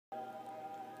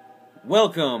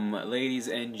Welcome, ladies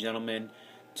and gentlemen,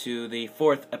 to the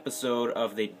 4th episode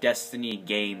of the Destiny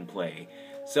gameplay.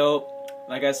 So,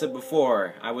 like I said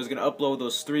before, I was going to upload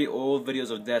those 3 old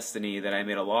videos of Destiny that I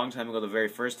made a long time ago, the very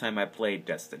first time I played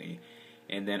Destiny.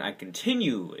 And then I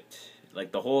continue it,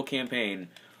 like the whole campaign,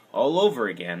 all over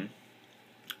again,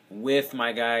 with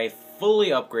my guy fully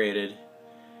upgraded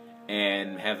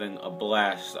and having a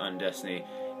blast on Destiny,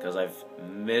 because I've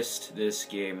missed this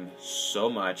game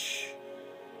so much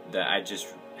that I just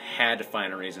had to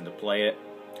find a reason to play it.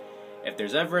 If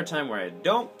there's ever a time where I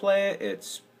don't play it,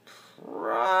 it's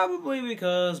probably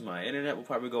because my internet will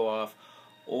probably go off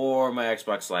or my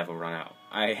Xbox Live will run out.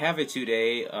 I have a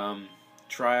 2-day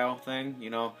trial thing,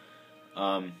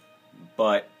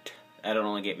 but that'll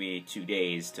only get me 2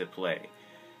 days to play.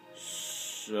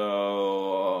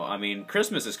 So, I mean,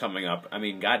 Christmas is coming up. I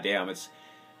mean, goddamn, it's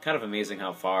kind of amazing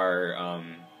how far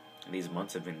these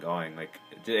months have been going. Like,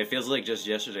 it feels like just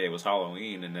yesterday it was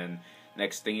Halloween, and then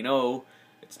next thing you know,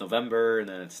 it's November, and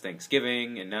then it's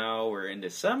Thanksgiving, and now we're in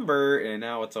December, and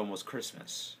now it's almost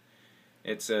Christmas.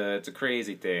 It's a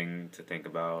crazy thing to think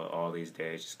about. All these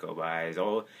days just go by.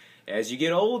 As you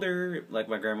get older, like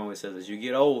my grandma always says, as you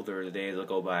get older, the days will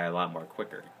go by a lot more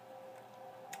quicker.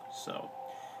 So,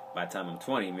 by the time I'm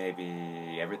 20,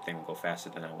 maybe everything will go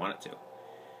faster than I want it to.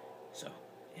 So,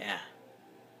 yeah.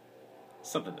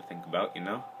 Something to think about,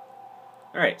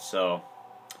 Alright, so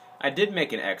I did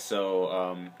make an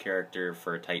EXO character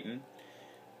for Titan.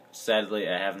 Sadly,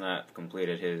 I have not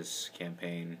completed his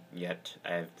campaign yet.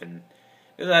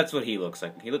 That's what he looks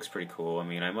like. He looks pretty cool. I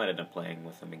mean, I might end up playing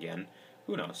with him again.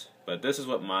 Who knows? But this is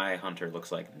what my hunter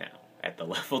looks like now, at the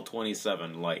level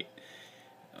 27 light.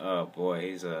 Oh boy,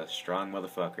 he's a strong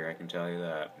motherfucker, I can tell you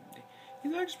that.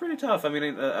 He's actually pretty tough. I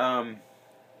mean,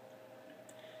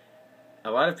 a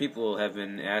lot of people have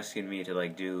been asking me to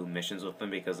do missions with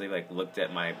them because they looked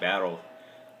at my battle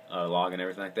log and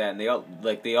everything like that, and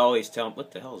they always tell me, what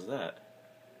the hell is that?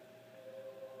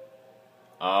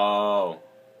 Oh.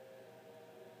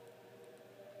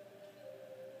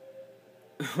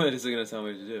 What is it gonna tell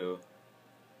me to do?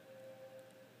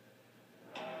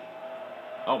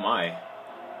 Oh my.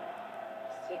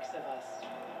 6 of us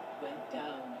went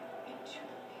down into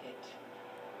the pit.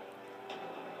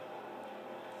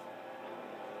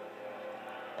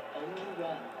 Only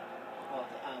one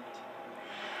crawled out.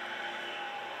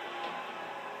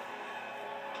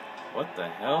 What the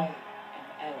hell?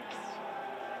 I am Eris,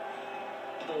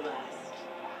 the last.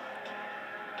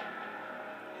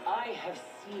 I have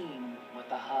seen what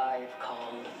the Hive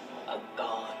calls a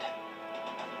god.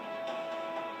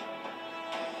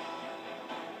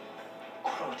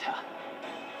 Crota,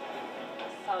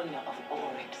 son of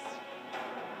Oryx.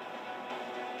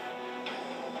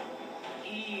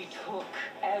 He took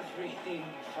everything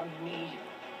from me.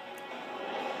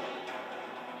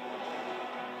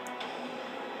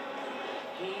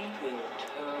 He will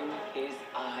turn his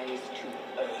eyes to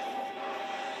earth.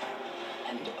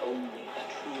 And only a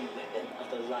true weapon of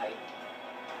the light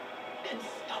can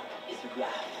stop his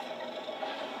wrath.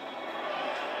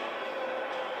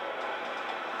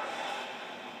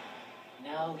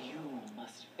 Now you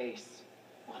must face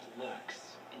what lurks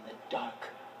in the dark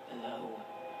below.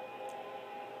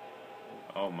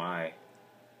 Oh my.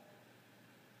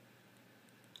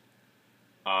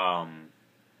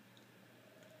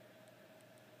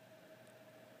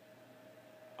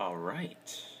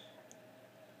 Alright.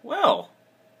 Well,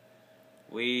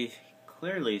 we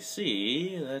clearly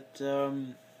see that,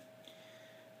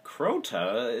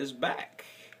 Crota is back.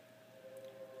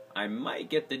 I might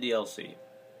get the DLC.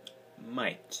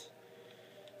 Might.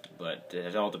 But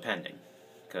it's all depending.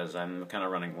 Because I'm kind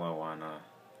of running low on,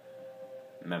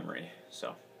 memory,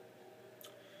 so.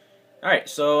 Alright,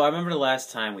 so I remember the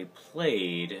last time we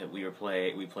played, we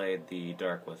played the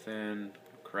Dark Within,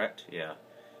 correct? Yeah.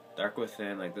 Dark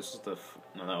Within, this is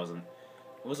no, that wasn't,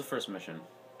 what was the first mission?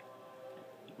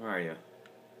 Where are you?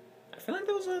 I feel like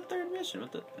that was a 3rd mission,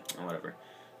 oh, whatever.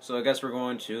 So I guess we're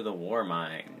going to the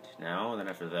Warmind now, and then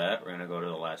after that, we're gonna go to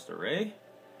the last array.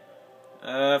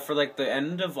 For the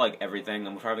end of everything,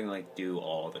 I'm probably gonna do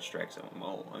all the strikes.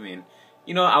 Well, I mean,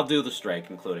 I'll do the strike,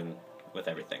 including with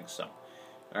everything, so.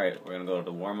 Alright, we're gonna go to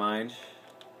the Warmind.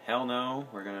 Hell no,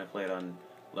 we're gonna play it on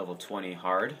level 20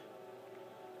 hard,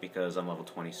 because I'm level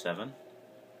 27.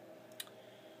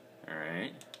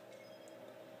 Alright.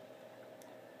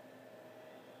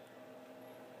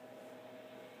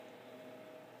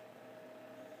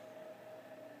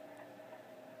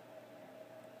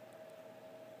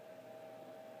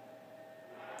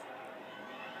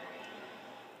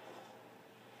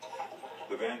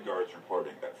 The Vanguard's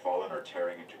reporting that Fallen are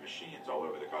tearing into machines all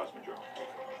over the cosmodrome.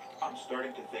 I'm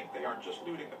starting to think they aren't just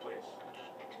looting the place.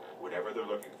 Whatever they're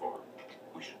looking for,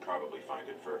 we should probably find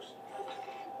it first.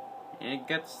 It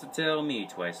gets to tell me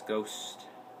twice, Ghost.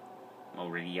 I'm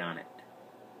already on it.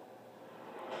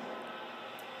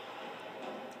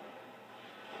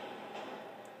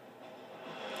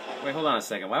 Wait, hold on a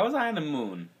second. Why was I on the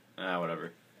moon? Ah,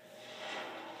 whatever.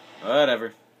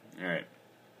 Whatever. Alright.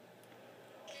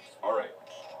 Alright.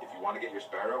 If you want to get your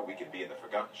Sparrow, we can be in the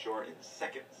Forgotten Shore in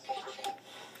seconds.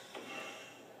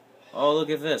 Oh, look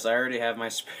at this. I already have my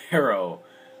Sparrow.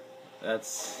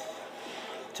 That's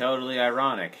totally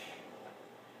ironic.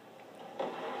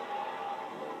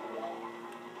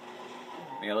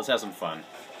 Yeah, let's have some fun.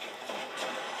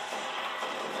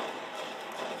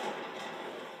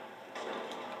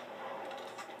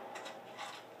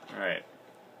 Alright.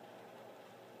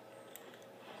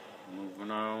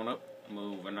 Moving on up.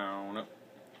 Moving on up.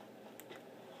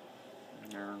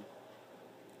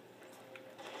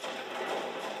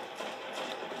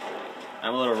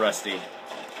 I'm a little rusty,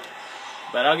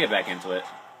 but I'll get back into it.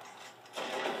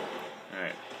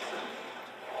 Alright.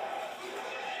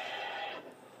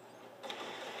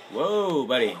 Whoa,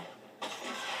 buddy.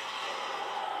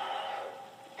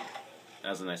 That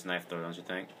was a nice knife throw, don't you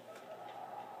think?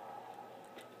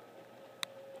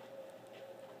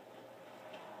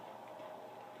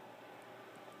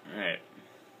 Alright.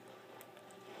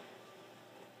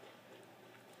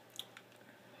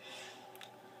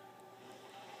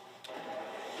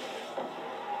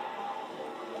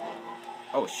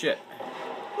 Oh shit.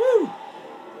 Woo!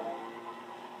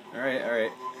 Alright,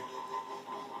 alright.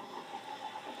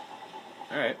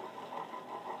 Alright.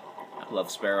 I love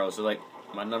sparrows. They're like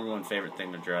my #1 favorite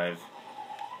thing to drive.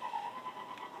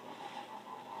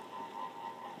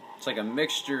 It's like a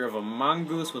mixture of a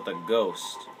mongoose with a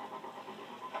ghost.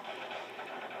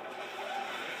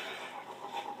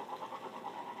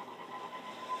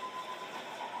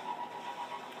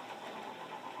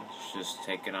 Let's just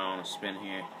take it on a spin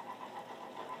here.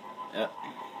 Yep.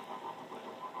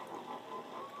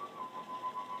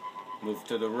 Move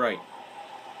to the right.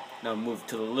 Now move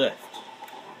to the left.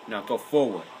 Now go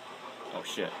forward. Oh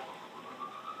shit.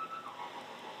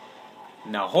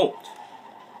 Now hold.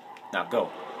 Now go.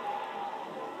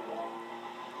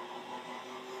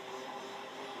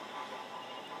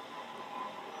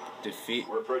 Defeat.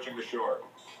 We're approaching the shore.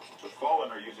 The Fallen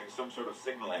are using some sort of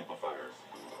signal amplifiers.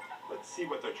 Let's see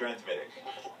what they're transmitting.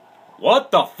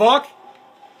 What the fuck?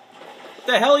 What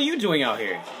the hell are you doing out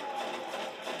here?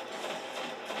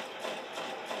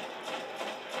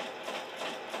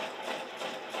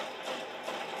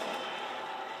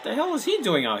 What the hell is he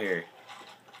doing out here?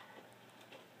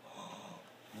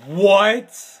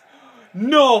 What?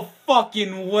 No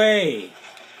fucking way!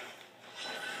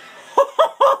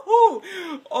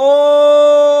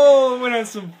 Oh, we're gonna have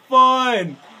some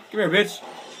fun! Come here, bitch.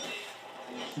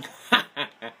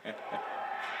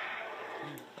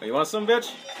 Oh, you want some,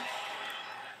 bitch?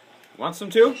 Want some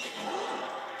too?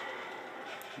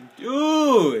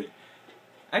 Dude!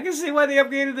 I can see why they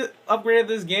upgraded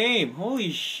this game.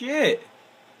 Holy shit.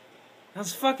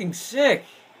 That's fucking sick.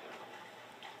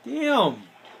 Damn.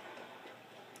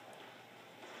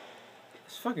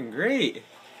 It's fucking great.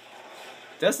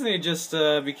 Destiny just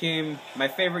became my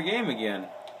favorite game again.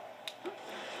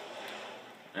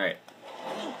 Alright.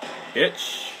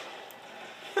 Bitch.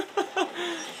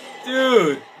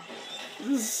 Dude.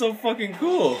 This is so fucking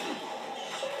cool.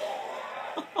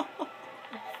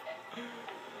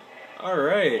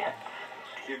 Alright.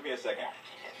 Give me a second.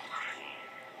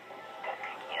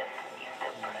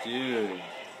 Dude.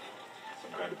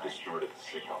 Some kind of distorted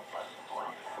signal.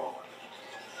 Fallen.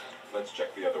 Let's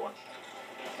check the other one.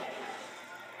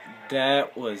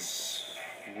 That was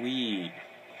sweet.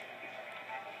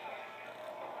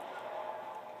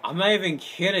 I'm not even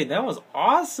kidding. That was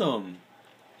awesome.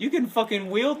 You can fucking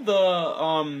wield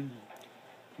the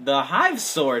hive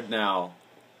sword now.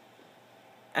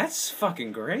 That's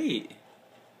fucking great.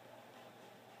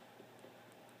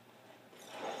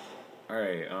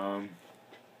 Alright,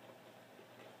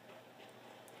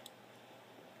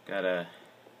 gotta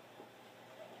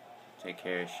take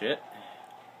care of shit.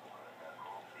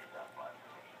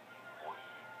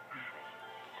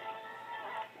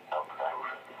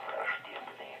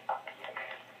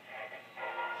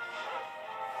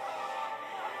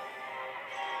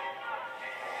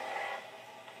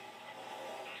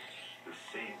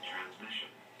 Same transmission.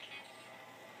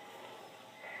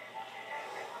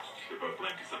 They're both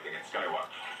linked to something in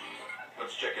Skywatch.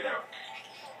 Let's check it out.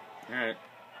 Alright.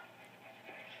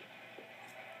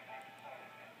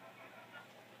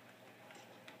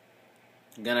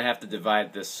 I'm gonna have to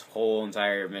divide this whole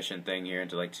entire mission thing here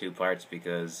into like 2 parts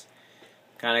because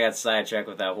kind of got sidetracked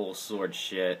with that whole sword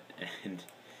shit, and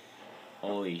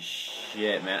holy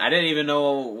shit, man. I didn't even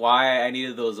know why I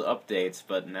needed those updates,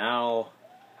 but now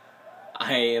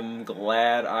I am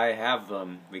glad I have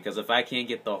them, because if I can't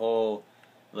get the whole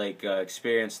like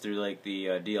experience through like the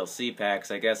DLC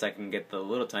packs, I guess I can get the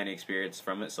little tiny experience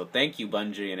from it. So thank you,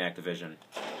 Bungie and Activision.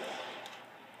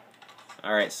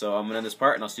 Alright, so I'm going to end this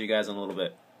part, and I'll see you guys in a little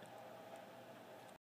bit.